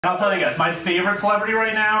I'll tell you guys, my favorite celebrity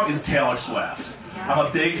right now is Taylor Swift. I'm a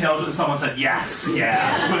big Taylor Swift. Someone said, yes,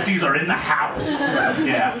 yeah, Swifties are in the house.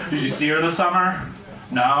 Yeah. Did you see her this summer?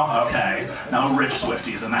 No? Okay. No rich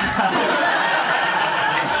Swifties in the house.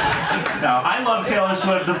 No, I love Taylor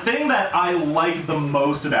Swift. The thing that I like the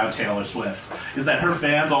most about Taylor Swift is that her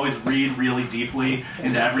fans always read really deeply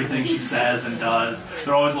into everything she says and does.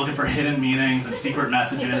 They're always looking for hidden meanings and secret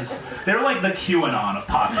messages. They're like the QAnon of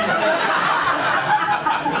pop music.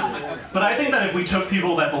 But I think that if we took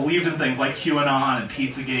people that believed in things like QAnon and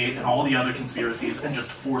Pizzagate and all the other conspiracies and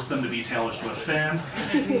just forced them to be Taylor Swift fans,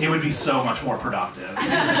 it would be so much more productive.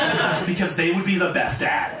 Because they would be the best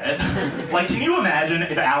at it. Like, can you imagine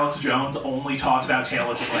if Alex Jones only talked about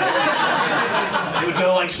Taylor Swift? It would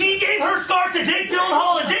go like, she gave her scarf to Jake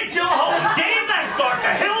Gyllenhaal, and Jake Gyllenhaal gave that scarf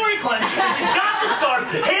to Hillary Clinton, and she's got the scarf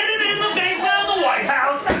hidden in the basement of the White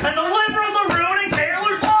House, and the